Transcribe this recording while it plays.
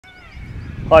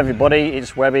Hi everybody,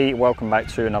 it's Webby. Welcome back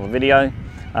to another video.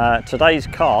 Today's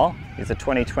car is the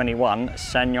 2021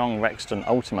 Ssangyong Rexton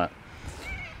Ultimate.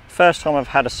 First time I've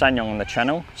had a Ssangyong on the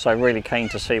channel, so really keen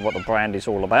to see what the brand is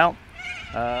all about.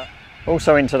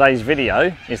 Also in today's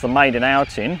video is the maiden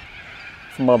outing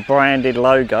for my branded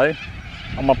logo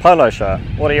on my polo shirt.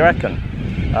 What do you reckon?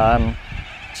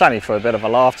 It's only for a bit of a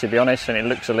laugh, to be honest, and it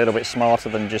looks a little bit smarter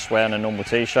than just wearing a normal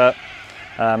t-shirt.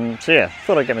 So yeah,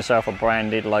 thought I'd get myself a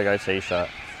branded logo t-shirt.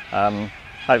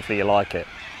 Hopefully you like it.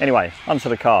 Anyway, onto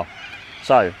the car.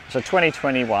 So it's a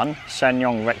 2021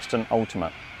 Ssangyong Rexton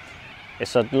Ultimate.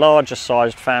 It's a larger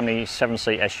sized family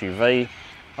 7-seat SUV.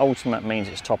 Ultimate means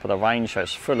it's top of the range, so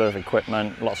it's full of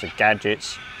equipment, lots of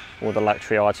gadgets, all the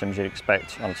luxury items you'd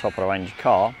expect on a top of the range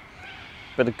car.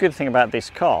 But the good thing about this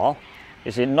car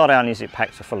is it not only is it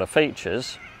packed full of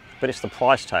features, but it's the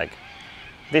price tag.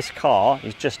 This car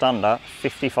is just under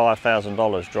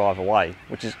 $55,000 drive away,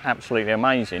 which is absolutely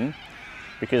amazing,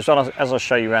 because as I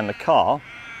show you around the car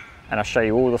and I show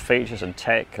you all the features and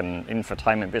tech and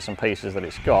infotainment bits and pieces that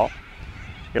it's got,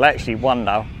 you'll actually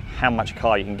wonder how much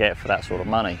car you can get for that sort of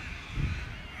money.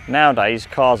 Nowadays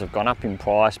cars have gone up in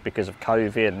price because of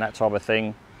COVID and that type of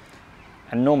thing,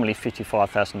 and normally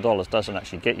 $55,000 doesn't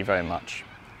actually get you very much.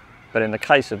 But in the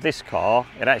case of this car,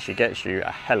 it actually gets you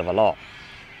a hell of a lot.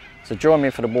 So join me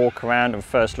for the walk around and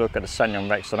first look at the Ssangyong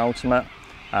Rexton Ultimate,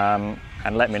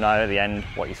 and let me know at the end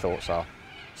what your thoughts are.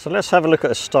 So let's have a look at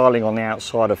the styling on the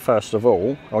outside first of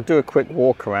all. I'll do a quick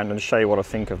walk around and show you what I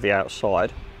think of the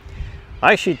outside.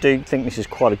 I actually do think this is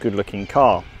quite a good looking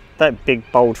car. That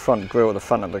big bold front grille at the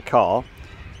front of the car,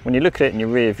 when you look at it in your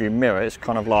rear view mirror, it's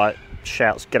kind of like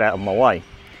shouts, "Get out of my way."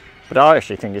 But I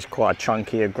actually think it's quite a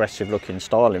chunky, aggressive looking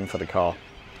styling for the car.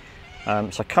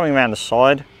 So coming around the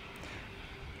side,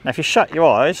 now if you shut your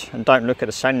eyes and don't look at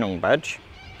the Ssangyong badge,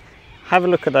 have a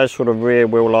look at those sort of rear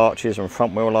wheel arches and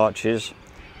front wheel arches.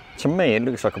 To me it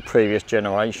looks like a previous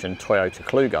generation Toyota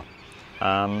Kluger.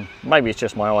 Maybe it's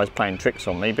just my eyes playing tricks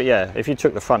on me, but yeah, if you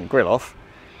took the front grille off,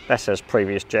 that says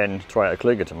previous gen Toyota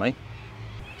Kluger to me.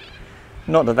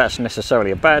 Not that that's necessarily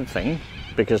a bad thing,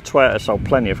 because Toyota sold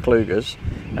plenty of Klugers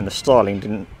and the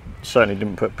styling certainly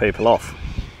didn't put people off.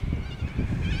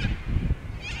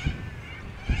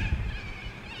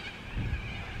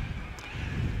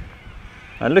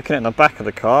 And looking at the back of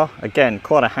the car, again,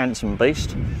 quite a handsome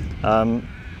beast.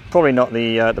 Probably not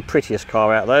the prettiest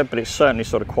car out there, but it's certainly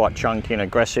sort of quite chunky and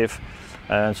aggressive,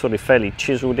 and sort of fairly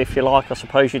chiseled, if you like, I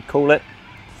suppose you'd call it.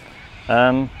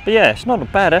 But yeah, it's not a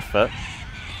bad effort,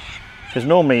 because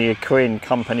normally your Korean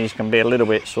companies can be a little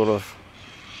bit sort of,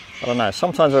 I don't know,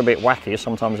 sometimes they're a bit wacky,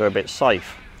 sometimes they're a bit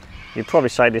safe. You'd probably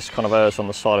say this kind of errs on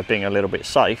the side of being a little bit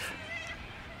safe,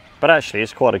 but actually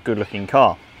it's quite a good looking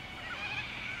car.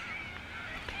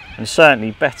 And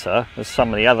certainly better than some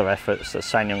of the other efforts that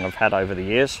Ssangyong have had over the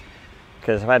years,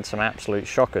 because they've had some absolute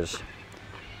shockers.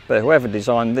 But whoever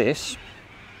designed this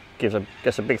gets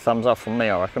a big thumbs up from me,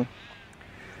 I reckon.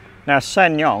 Now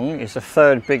Ssangyong is the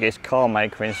third biggest car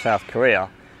maker in South Korea,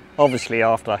 obviously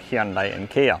after Hyundai and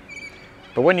Kia.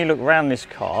 But when you look around this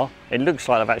car, it looks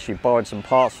like they've actually borrowed some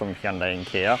parts from Hyundai and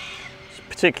Kia,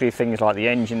 particularly things like the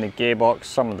engine, the gearbox,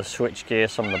 some of the switch gear,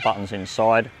 some of the buttons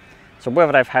inside. So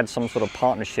whether they've had some sort of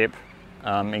partnership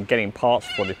in getting parts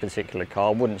for this particular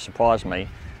car wouldn't surprise me,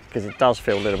 because it does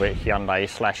feel a little bit Hyundai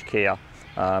 / Kia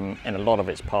in a lot of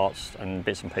its parts and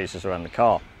bits and pieces around the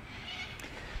car.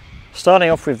 Starting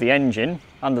off with the engine,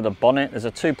 under the bonnet there's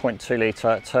a 2.2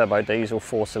 litre turbo diesel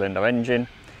 4-cylinder engine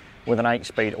with an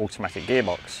 8-speed automatic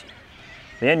gearbox.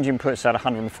 The engine puts out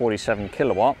 147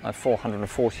 kilowatt and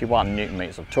 441 newton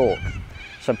meters of torque.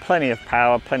 So plenty of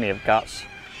power, plenty of guts,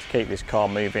 keep this car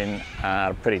moving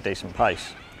at a pretty decent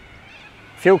pace.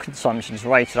 Fuel consumption is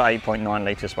rated at 8.9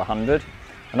 litres per 100,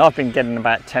 and I've been getting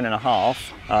about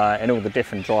 10.5 in all the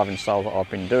different driving styles that I've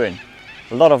been doing.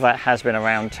 A lot of that has been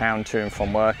around town to and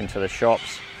from work and to the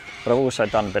shops, but I've also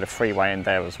done a bit of freeway in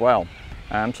there as well.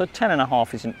 So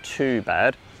 10.5 isn't too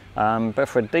bad, but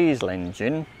for a diesel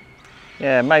engine,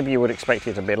 yeah, maybe you would expect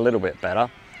it to be a little bit better,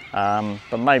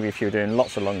 but maybe if you're doing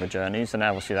lots of longer journeys, then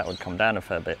obviously that would come down a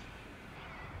fair bit.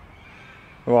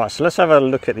 Right, so let's have a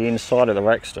look at the inside of the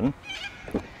Rexton.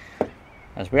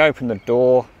 As we open the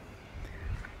door,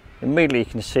 immediately you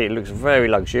can see it looks very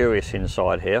luxurious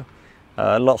inside here.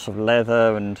 Lots of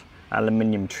leather and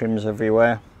aluminium trims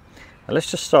everywhere. Now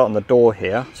let's just start on the door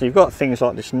here. So you've got things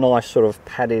like this nice sort of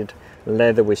padded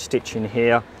leather with stitching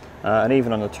here, and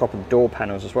even on the top of the door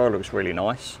panels as well, it looks really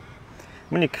nice.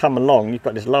 When you come along, you've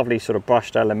got this lovely sort of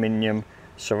brushed aluminium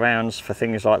surrounds for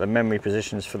things like the memory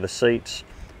positions for the seats.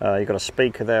 You've got a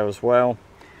speaker there as well.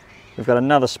 We've got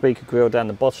another speaker grille down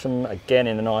the bottom, again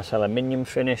in a nice aluminium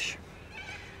finish.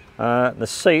 The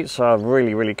seats are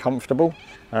really comfortable.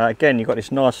 Again, you've got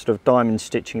this nice sort of diamond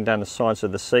stitching down the sides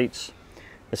of the seats.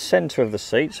 The centre of the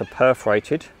seats are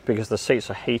perforated because the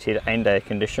seats are heated and air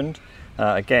conditioned.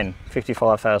 Again,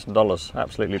 $55,000,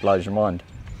 absolutely blows your mind.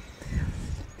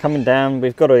 Coming down,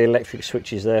 we've got all the electric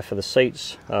switches there for the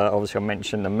seats. Obviously I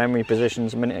mentioned the memory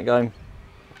positions a minute ago.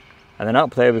 And then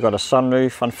up there we've got a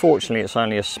sunroof. Unfortunately it's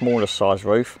only a smaller size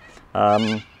roof.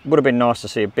 Would have been nice to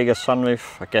see a bigger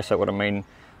sunroof. I guess that would have meant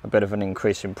a bit of an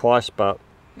increase in price, but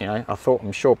you know,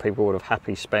 I'm sure people would have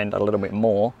happily spent a little bit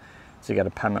more to get a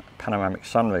panoramic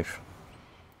sunroof.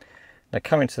 Now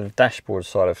coming to the dashboard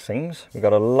side of things, we've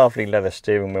got a lovely leather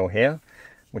steering wheel here,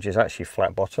 which is actually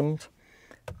flat bottomed.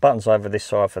 Buttons over this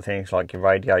side for things like your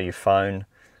radio, your phone.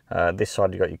 This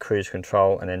side you've got your cruise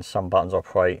control, and then some buttons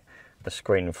operate the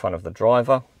screen in front of the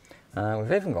driver.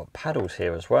 We've even got paddles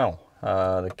here as well,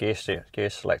 the gear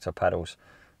selector paddles,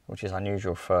 which is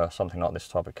unusual for something like this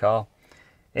type of car.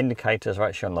 Indicators are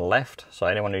actually on the left, so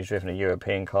anyone who's driven a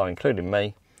European car, including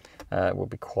me, will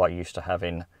be quite used to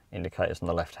having indicators on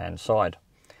the left hand side.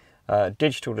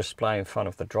 Digital display in front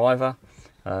of the driver,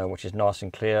 which is nice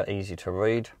and clear, easy to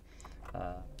read.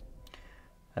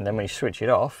 And then when you switch it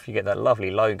off, you get that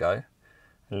lovely logo,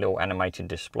 a little animated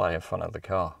display in front of the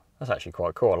car. That's actually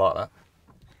quite cool, I like that.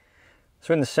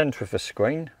 So in the centre of the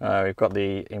screen, we've got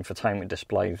the infotainment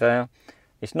display there.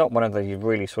 It's not one of the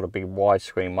really sort of big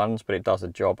widescreen ones, but it does the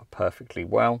job perfectly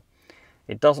well.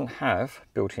 It doesn't have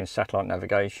built-in satellite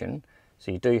navigation,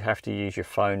 so you do have to use your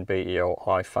phone, be it your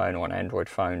iPhone or an Android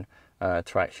phone,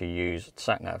 to actually use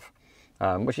sat-nav,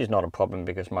 which is not a problem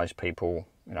because most people,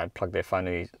 you know, plug their phone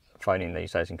in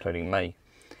these days, including me.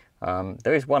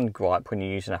 There is one gripe when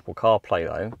you use an Apple CarPlay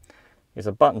though, is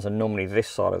the buttons are normally this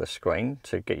side of the screen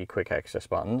to get your quick access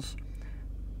buttons,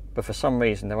 but for some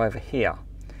reason they're over here,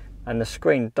 and the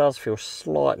screen does feel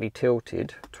slightly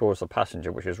tilted towards the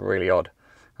passenger, which is really odd.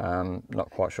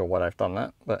 Not quite sure why they've done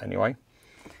that, but anyway.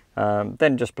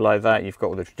 Then just below that you've got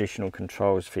all the traditional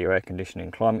controls for your air conditioning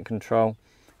and climate control.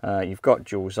 You've got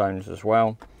dual zones as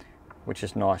well, which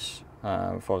is nice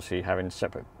for obviously having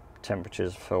separate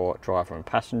temperatures for driver and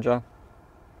passenger.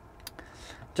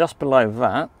 Just below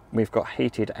that we've got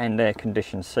heated and air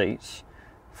conditioned seats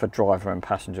for driver and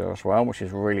passenger as well, which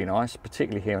is really nice,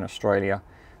 particularly here in Australia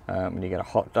when you get a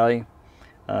hot day.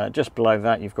 Just below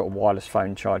that you've got wireless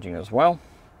phone charging as well.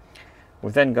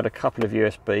 We've then got a couple of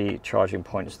USB charging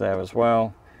points there as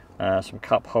well, some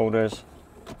cup holders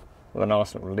with a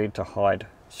nice little lid to hide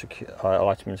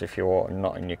items if you're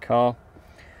not in your car.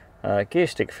 Gear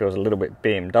stick feels a little bit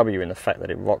BMW in the fact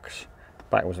that it rocks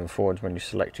backwards and forwards when you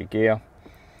select your gear.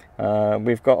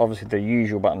 We've got obviously the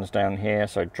usual buttons down here,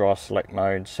 so drive select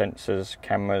mode, sensors,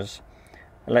 cameras,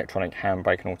 electronic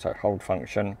handbrake and auto hold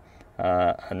function,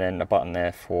 and then a button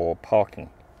there for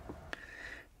parking.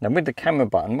 Now with the camera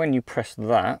button, when you press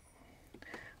that,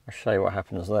 I'll show you what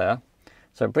happens there.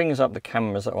 So it brings up the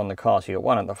cameras that are on the car, so you've got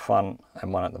one at the front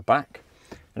and one at the back,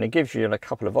 and it gives you a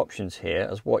couple of options here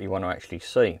as what you want to actually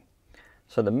see.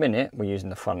 So the minute we're using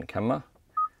the front camera,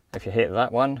 if you hit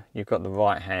that one, you've got the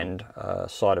right hand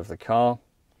side of the car.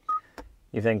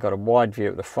 You've then got a wide view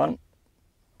at the front,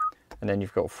 and then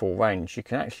you've got full range. You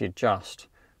can actually adjust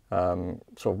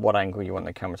sort of what angle you want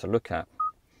the camera to look at.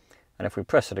 And if we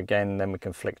press it again, then we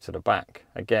can flick to the back.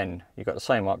 Again, you've got the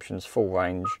same options, full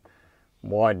range,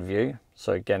 wide view.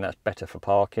 So again, that's better for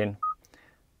parking.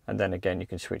 And then again, you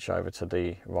can switch over to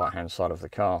the right hand side of the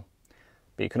car.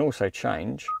 But you can also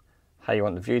change how you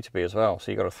want the view to be as well.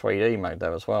 So you've got a 3D mode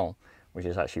there as well, which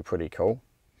is actually pretty cool.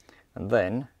 And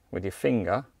then with your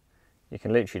finger, you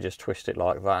can literally just twist it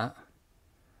like that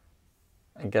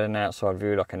and get an outside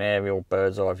view, like an aerial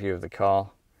bird's eye view of the car.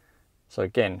 So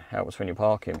again, helps when you're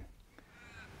parking.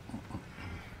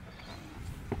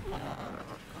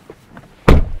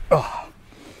 Oh.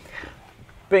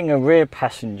 Being a rear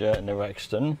passenger in the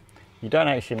Rexton, you don't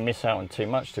actually miss out on too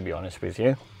much, to be honest with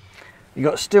you. You've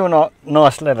got still not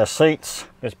nice leather seats,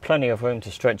 there's plenty of room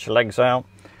to stretch your legs out,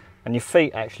 and your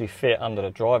feet actually fit under the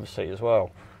driver's seat as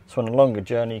well. So on a longer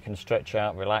journey you can stretch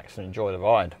out, relax and enjoy the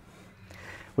ride.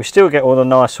 We still get all the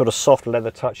nice sort of soft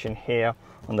leather touch in here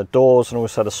on the doors, and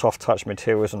also the soft touch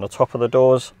materials on the top of the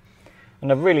doors.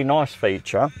 And a really nice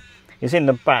feature is in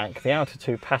the back, the outer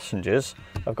two passengers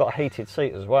have got a heated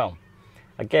seat as well.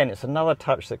 Again, it's another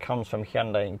touch that comes from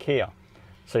Hyundai and Kia.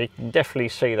 So you can definitely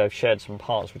see they've shared some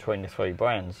parts between the three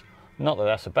brands. Not that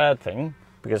that's a bad thing,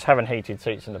 because having heated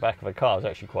seats in the back of a car is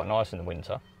actually quite nice in the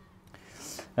winter.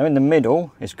 Now in the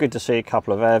middle, it's good to see a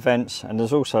couple of air vents, and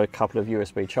there's also a couple of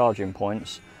USB charging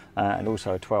points, and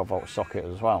also a 12-volt socket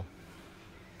as well.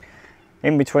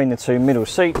 In between the two middle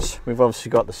seats, we've obviously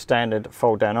got the standard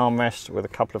fold down armrest with a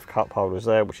couple of cup holders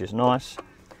there, which is nice.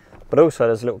 But also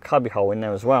there's a little cubby hole in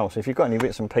there as well. So if you've got any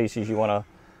bits and pieces you want to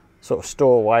sort of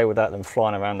store away without them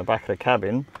flying around the back of the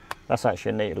cabin, that's actually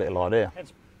a neat little idea.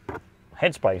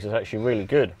 Headspace is actually really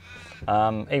good.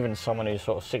 Even someone who's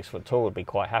sort of 6 foot tall would be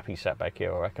quite happy sat back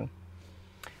here, I reckon.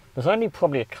 There's only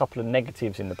probably a couple of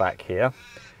negatives in the back here.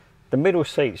 The middle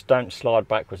seats don't slide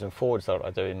backwards and forwards like I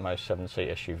do in most 7-seat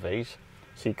SUVs.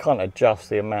 So you can't adjust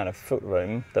the amount of foot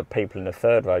room that people in the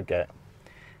third row get.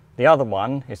 The other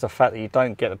one is the fact that you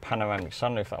don't get the panoramic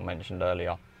sunroof that I mentioned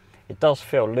earlier. It does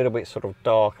feel a little bit sort of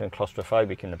dark and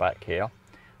claustrophobic in the back here.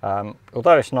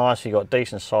 Although it's nice, you've got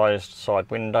decent sized side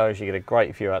windows, you get a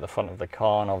great view out the front of the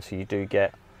car, and obviously you do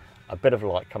get a bit of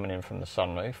light coming in from the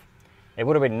sunroof. It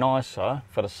would have been nicer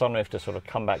for the sunroof to sort of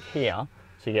come back here,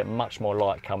 so you get much more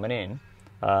light coming in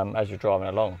as you're driving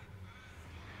along.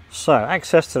 So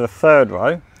access to the third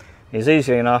row is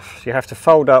easy enough. You have to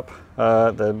fold up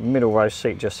the middle row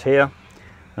seat just here,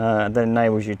 and then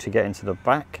enables you to get into the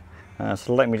back.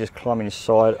 So let me just climb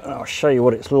inside and I'll show you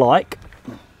what it's like.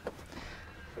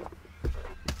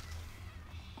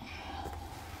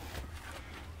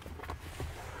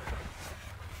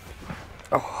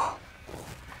 Oh.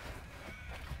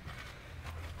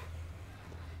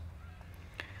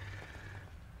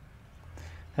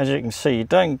 As you can see, you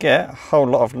don't get a whole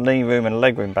lot of knee room and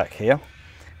leg room back here,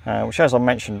 which, as I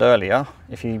mentioned earlier,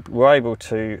 if you were able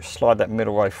to slide that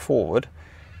middle row forward,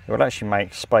 it will actually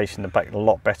make space in the back a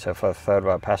lot better for the third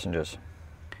row passengers.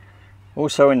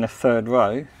 Also in the third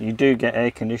row, you do get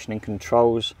air conditioning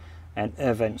controls and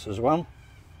air vents as well,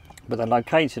 but they're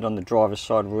located on the driver's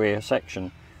side rear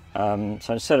section. So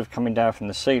instead of coming down from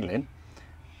the ceiling,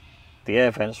 the air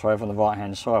vents are over on the right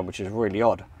hand side, which is really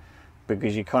odd,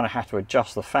 because you kind of have to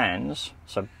adjust the fans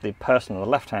so the person on the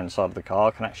left hand side of the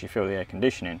car can actually feel the air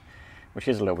conditioning, which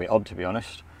is a little bit odd, to be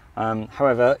honest.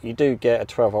 However, you do get a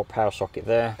 12-volt power socket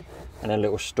there and a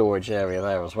little storage area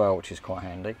there as well, which is quite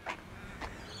handy.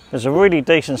 There's a really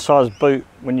decent sized boot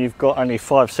when you've got only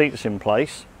 5 seats in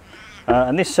place,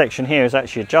 and this section here is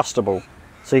actually adjustable,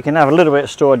 so you can have a little bit of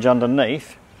storage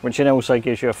underneath, which then also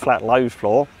gives you a flat load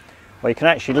floor where you can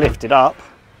actually lift it up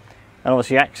and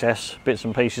obviously access bits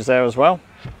and pieces there as well.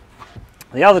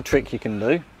 The other trick you can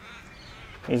do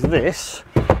is this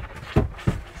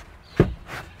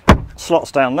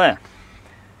slots down there,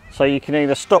 so you can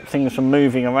either stop things from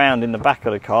moving around in the back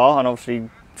of the car and obviously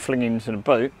fling into the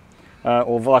boot,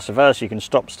 or vice versa, you can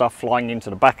stop stuff flying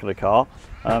into the back of the car.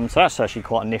 So that's actually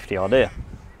quite a nifty idea.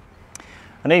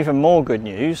 And even more good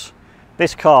news,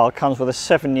 this car comes with a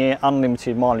 7-year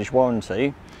unlimited mileage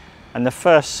warranty, and the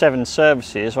first 7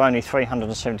 services are only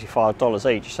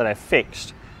 $375 each, so they're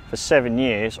fixed for 7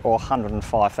 years or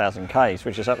 105,000 Ks,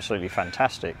 which is absolutely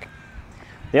fantastic.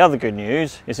 The other good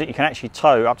news is that you can actually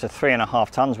tow up to 3.5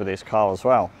 tons with this car as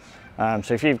well.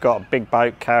 So if you've got a big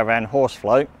boat, caravan, horse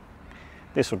float,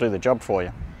 this will do the job for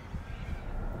you.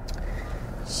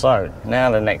 So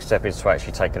now the next step is to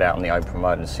actually take it out on the open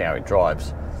road and see how it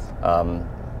drives.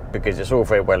 Because it's all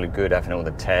very well and good having all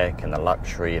the tech and the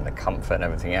luxury and the comfort and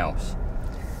everything else,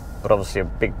 but obviously a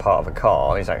big part of a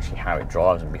car is actually how it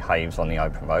drives and behaves on the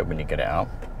open road when you get it out.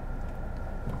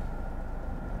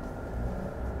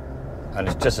 And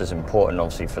it's just as important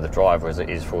obviously for the driver as it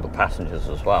is for all the passengers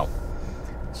as well.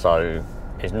 So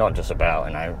it's not just about,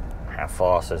 you know, how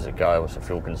fast does it go, what's the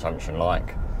fuel consumption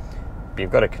like, but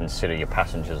you've got to consider your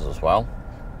passengers as well.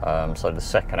 So the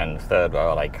second and the third row,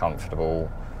 are they comfortable?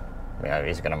 You know,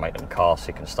 is it going to make them car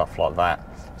sick and stuff like that?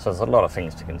 So there's a lot of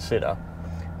things to consider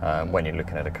when you're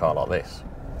looking at a car like this.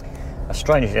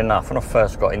 Strangely enough, when I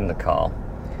first got in the car,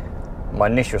 my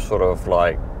initial sort of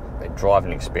like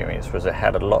driving experience was it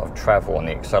had a lot of travel on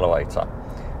the accelerator,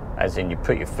 as in you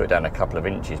put your foot down a couple of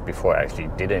inches before it actually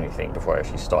did anything, before it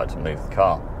actually started to move the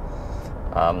car,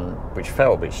 which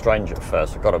felt a bit strange at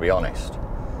first, I've got to be honest,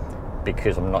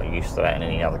 because I'm not used to that in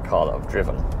any other car that I've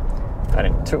driven. And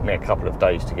it took me a couple of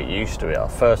days to get used to it. At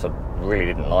first I really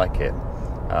didn't like it.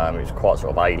 It was quite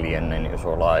sort of alien, and it was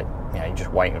sort of like, you know, you're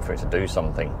just waiting for it to do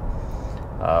something.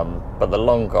 But the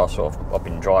longer I've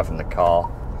been driving the car,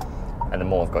 and the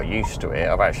more I've got used to it,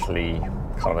 I've actually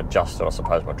kind of adjusted, I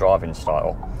suppose, my driving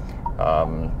style.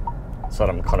 So that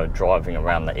I'm kind of driving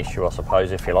around that issue, I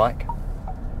suppose, if you like.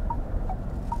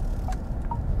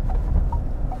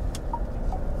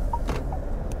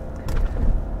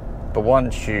 But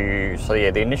once you, so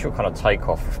yeah, the initial kind of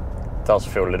takeoff does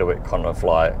feel a little bit kind of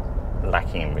like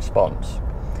lacking in response.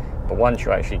 But once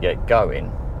you actually get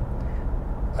going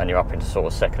and you're up into sort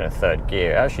of second and third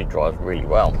gear, it actually drives really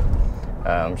well.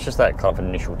 It's just that kind of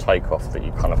initial takeoff that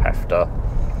you kind of have to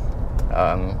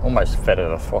almost feather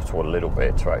the throttle a little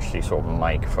bit to actually sort of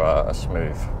make for a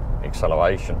smooth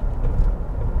acceleration.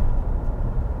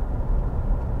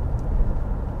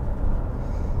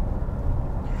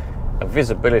 The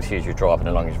visibility as you're driving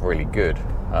along is really good.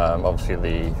 Obviously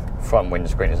the front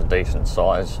windscreen is a decent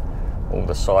size, all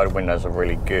the side windows are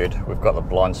really good. We've got the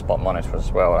blind spot monitor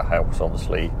as well. That helps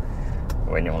obviously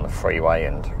when you're on the freeway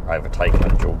and overtaking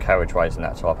on dual carriageways and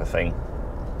that type of thing.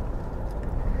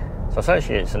 So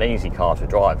it's an easy car to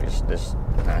drive.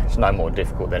 It's no more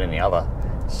difficult than any other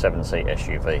 7-seat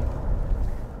SUV.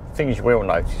 Things you will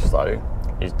notice though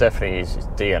is definitely its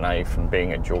DNA from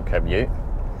being a dual cab ute.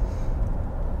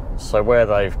 So where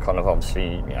they've kind of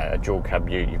obviously, a dual cab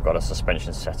ute, you've got a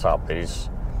suspension set up that is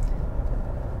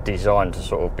designed to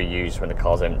sort of be used when the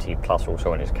car's empty, plus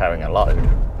also when it's carrying a load.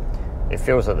 It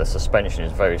feels that the suspension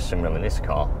is very similar in this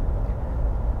car,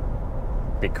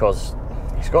 because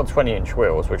it's got 20-inch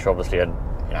wheels, which obviously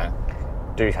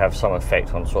do have some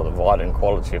effect on sort of the ride and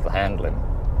quality of the handling,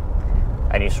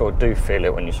 and you sort of do feel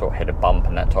it when you sort of hit a bump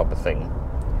and that type of thing.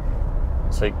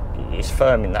 So it's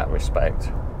firm in that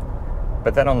respect.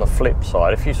 But then on the flip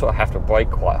side, if you sort of have to brake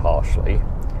quite harshly,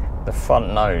 the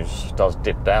front nose does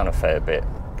dip down a fair bit.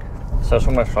 So it's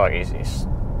almost like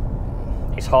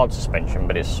it's hard suspension,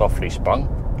 but it's softly sprung,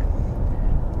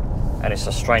 and it's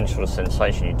a strange sort of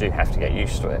sensation. You do have to get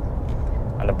used to it.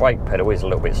 And the brake pedal is a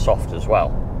little bit soft as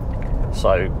well.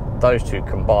 So those two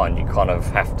combined, you kind of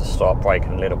have to start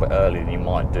braking a little bit earlier than you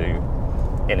might do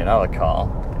in another car,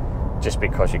 just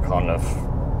because you're trying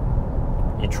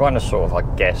to sort of, I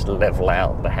guess, level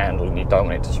out the handle, and you don't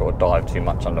want it to sort of dive too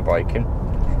much under braking.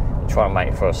 You're trying to make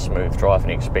it for a smooth driving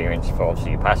experience for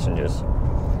obviously your passengers.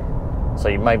 So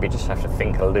you maybe just have to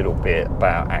think a little bit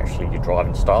about actually your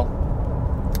driving style.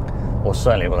 Or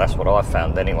certainly, well, that's what I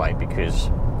found anyway, because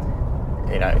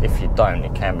if you don't,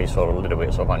 it can be sort of a little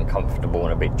bit sort of uncomfortable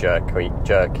and a bit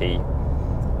jerky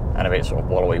and a bit sort of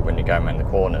wallowy when you're going around the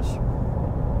corners.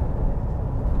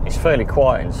 It's fairly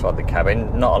quiet inside the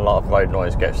cabin. Not a lot of road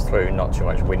noise gets through, not too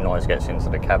much wind noise gets into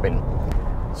the cabin.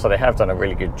 So they have done a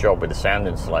really good job with the sound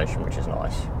installation, which is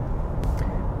nice.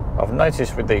 I've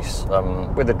noticed with this,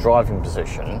 with the driving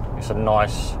position, it's a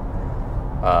nice,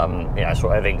 sort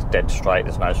of everything's dead straight.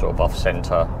 There's no sort of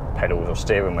off-centre pedals or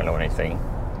steering wheel or anything.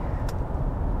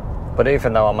 But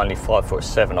even though I'm only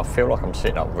 5'7", I feel like I'm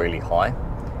sitting up really high,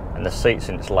 and the seat's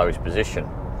in its lowest position.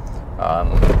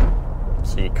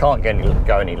 So you can't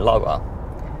go any lower.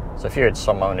 So if you had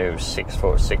someone who's 6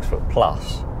 foot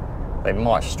plus, they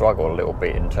might struggle a little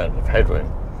bit in terms of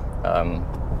headroom. I'm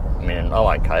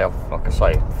okay, like I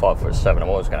say, 5'7", I'm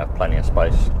always going to have plenty of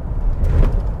space.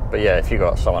 But yeah, if you've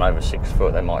got someone over 6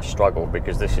 foot, they might struggle,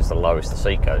 because this is the lowest the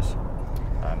seat goes.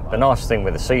 The nice thing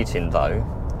with the seating though,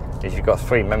 is you've got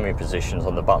 3 memory positions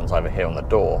on the buttons over here on the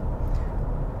door.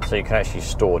 So you can actually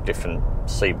store different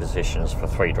seat positions for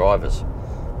 3 drivers.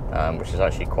 Which is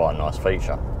actually quite a nice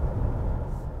feature.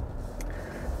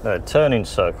 The turning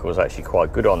circle is actually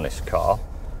quite good on this car.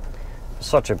 For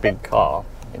such a big car,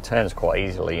 it turns quite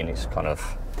easily, and it's kind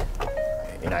of,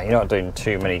 you're not doing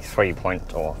too many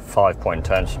 3-point or 5-point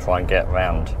turns to try and get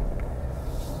around,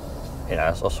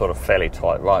 a sort of fairly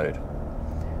tight road.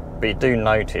 But you do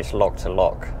notice lock to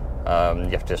lock,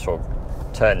 you have to sort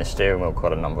of turn the steering wheel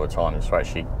quite a number of times to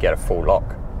actually get a full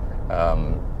lock,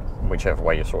 whichever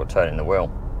way you're sort of turning the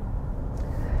wheel.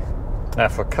 Now,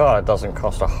 for a car that doesn't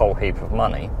cost a whole heap of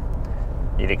money,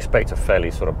 you'd expect a fairly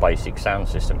sort of basic sound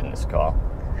system in this car.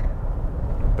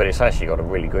 But it's actually got a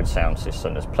really good sound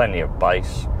system. There's plenty of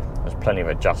bass, there's plenty of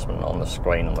adjustment on the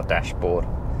screen, on the dashboard.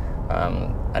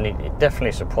 And it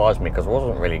definitely surprised me, because I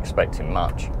wasn't really expecting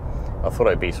much. I thought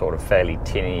it'd be sort of fairly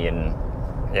tinny and,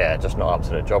 just not up to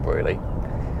the job really.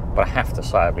 But I have to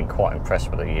say, I've been quite impressed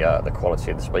with the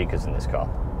quality of the speakers in this car.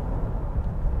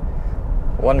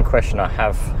 One question I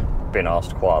have been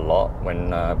asked quite a lot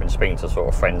when I've been speaking to sort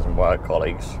of friends and work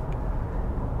colleagues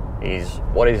is,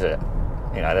 what is it?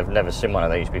 They've never seen one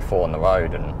of these before on the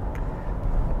road, and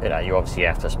you obviously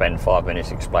have to spend 5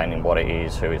 minutes explaining what it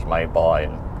is, who it's made by,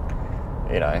 and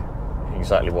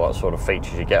exactly what sort of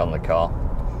features you get on the car.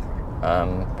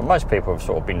 But most people have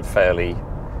sort of been fairly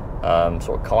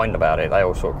sort of kind about it. They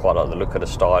all sort of quite like the look of the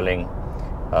styling.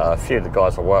 A few of the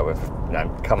guys I work with,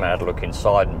 come out, look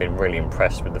inside, and been really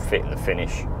impressed with the fit and the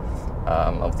finish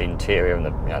of the interior, and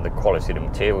the quality of the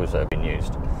materials that have been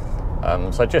used.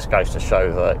 So it just goes to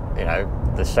show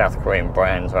that the South Korean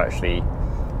brands are actually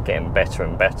getting better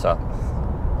and better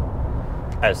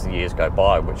as the years go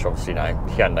by, which obviously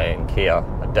Hyundai and Kia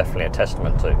are definitely a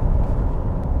testament to.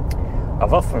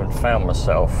 I've often found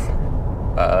myself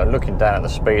looking down at the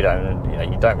speedo,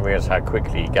 and you don't realise how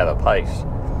quickly you gather pace.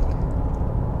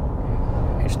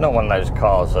 It's not one of those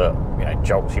cars that, you know,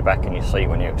 jolts you back in your seat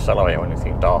when you accelerate or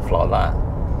anything daft like that.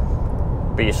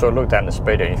 But you sort of look down the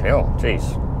speed and you think, oh,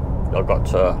 geez, I got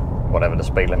to whatever the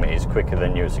speed limit is quicker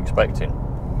than you was expecting.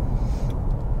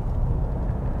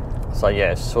 So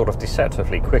yeah, it's sort of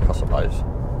deceptively quick, I suppose.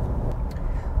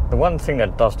 The one thing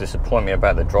that does disappoint me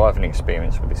about the driving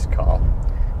experience with this car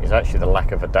is actually the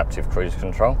lack of adaptive cruise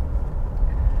control.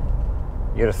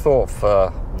 You'd have thought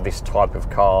for this type of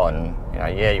car, and you know,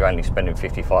 yeah, you're only spending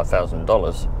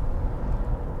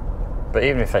 $55,000, but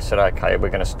even if they said, okay, we're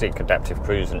going to stick adaptive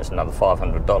cruise and it's another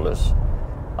 $500,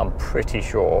 I'm pretty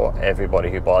sure everybody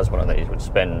who buys one of these would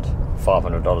spend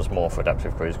 $500 more for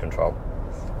adaptive cruise control.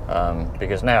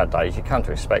 Because nowadays you come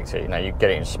to expect it. You know, you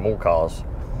get it in small cars,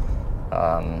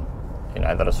 you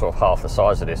know, that are sort of half the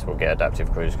size of this will get adaptive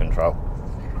cruise control.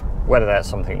 Whether that's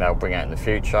something they'll bring out in the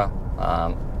future,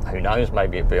 who knows,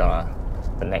 maybe it'll be on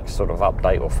the next sort of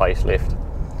update or facelift.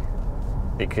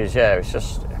 Because yeah,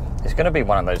 it's going to be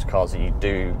one of those cars that you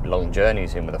do long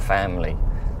journeys in with a family.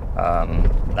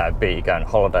 That would be you go on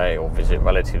holiday or visit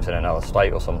relatives in another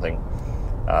state or something.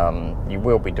 You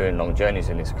will be doing long journeys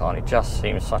in this car, and it just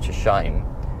seems such a shame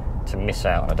to miss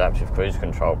out on adaptive cruise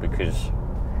control, because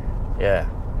yeah,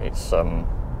 it's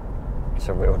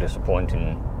a real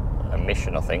disappointing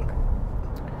omission, I think.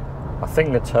 I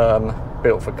think the term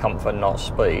built for comfort, not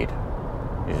speed,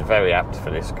 is very apt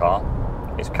for this car.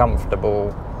 It's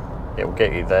comfortable, it will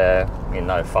get you there, you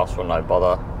no fuss or no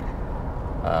bother.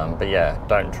 But yeah,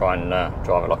 don't try and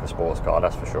drive it like a sports car,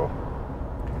 that's for sure.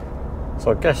 So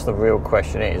I guess the real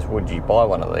question is, would you buy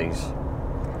one of these?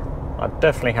 I'd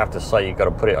definitely have to say you've got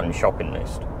to put it on your shopping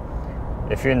list.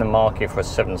 If you're in the market for a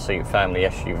 7-seat family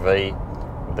SUV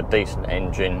with a decent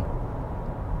engine,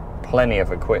 plenty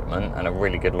of equipment and a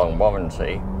really good long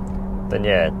warranty, then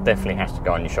yeah, it definitely has to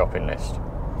go on your shopping list.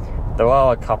 There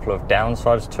are a couple of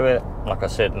downsides to it. Like I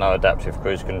said, no adaptive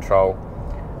cruise control,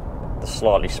 the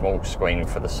slightly small screen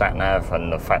for the sat nav,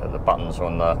 and the fact that the buttons are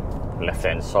on the left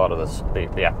hand side of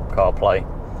the Apple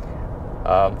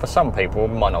CarPlay. For some people it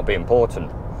might not be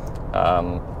important.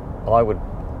 I would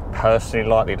personally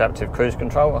like the adaptive cruise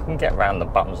control. I can get around the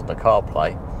buttons of the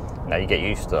CarPlay, you know, you get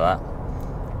used to that.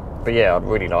 But yeah, I'd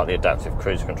really like the adaptive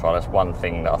cruise control. That's one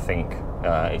thing that I think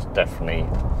is definitely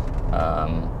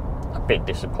a bit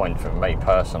disappointing for me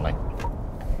personally.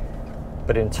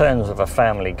 But in terms of a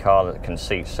family car that can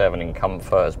seat 7 in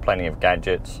comfort, has plenty of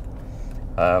gadgets,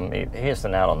 it hits the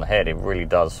nail on the head. It really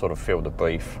does sort of fill the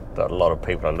brief that a lot of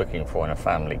people are looking for in a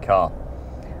family car.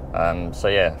 So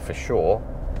yeah, for sure,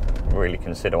 really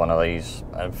consider one of these.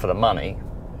 And for the money,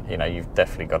 you know, you've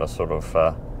definitely got to sort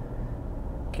of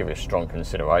give it a strong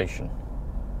consideration.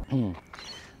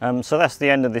 So that's the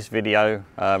end of this video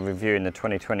reviewing the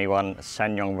 2021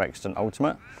 Ssangyong Rexton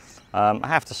Ultimate. I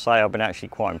have to say I've been actually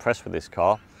quite impressed with this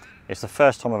car. It's the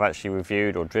first time I've actually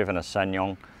reviewed or driven a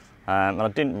Ssangyong, and I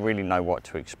didn't really know what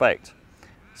to expect.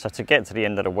 So to get to the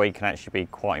end of the week and actually be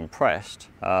quite impressed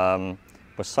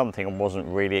was something I wasn't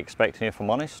really expecting, if I'm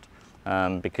honest,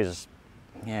 because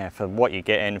yeah, for what you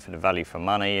get in, for the value for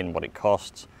money and what it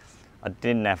costs, I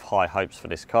didn't have high hopes for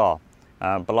this car.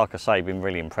 But like I say, I've been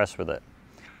really impressed with it.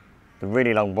 The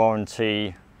really long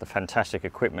warranty, the fantastic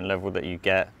equipment level that you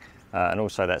get, and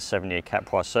also that 7-year cap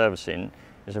price servicing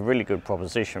is a really good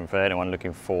proposition for anyone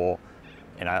looking for,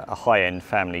 you know, a high-end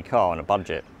family car on a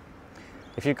budget.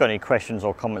 If you've got any questions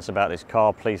or comments about this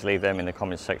car, please leave them in the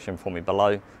comments section for me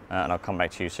below, and I'll come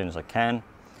back to you as soon as I can.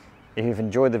 If you've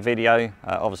enjoyed the video,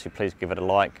 obviously please give it a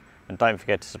like, and don't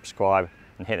forget to subscribe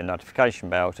and hit the notification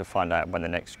bell to find out when the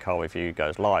next car review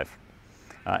goes live.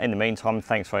 In the meantime,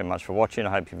 thanks very much for watching.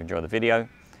 I hope you've enjoyed the video,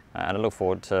 and I look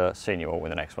forward to seeing you all in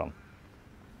the next one.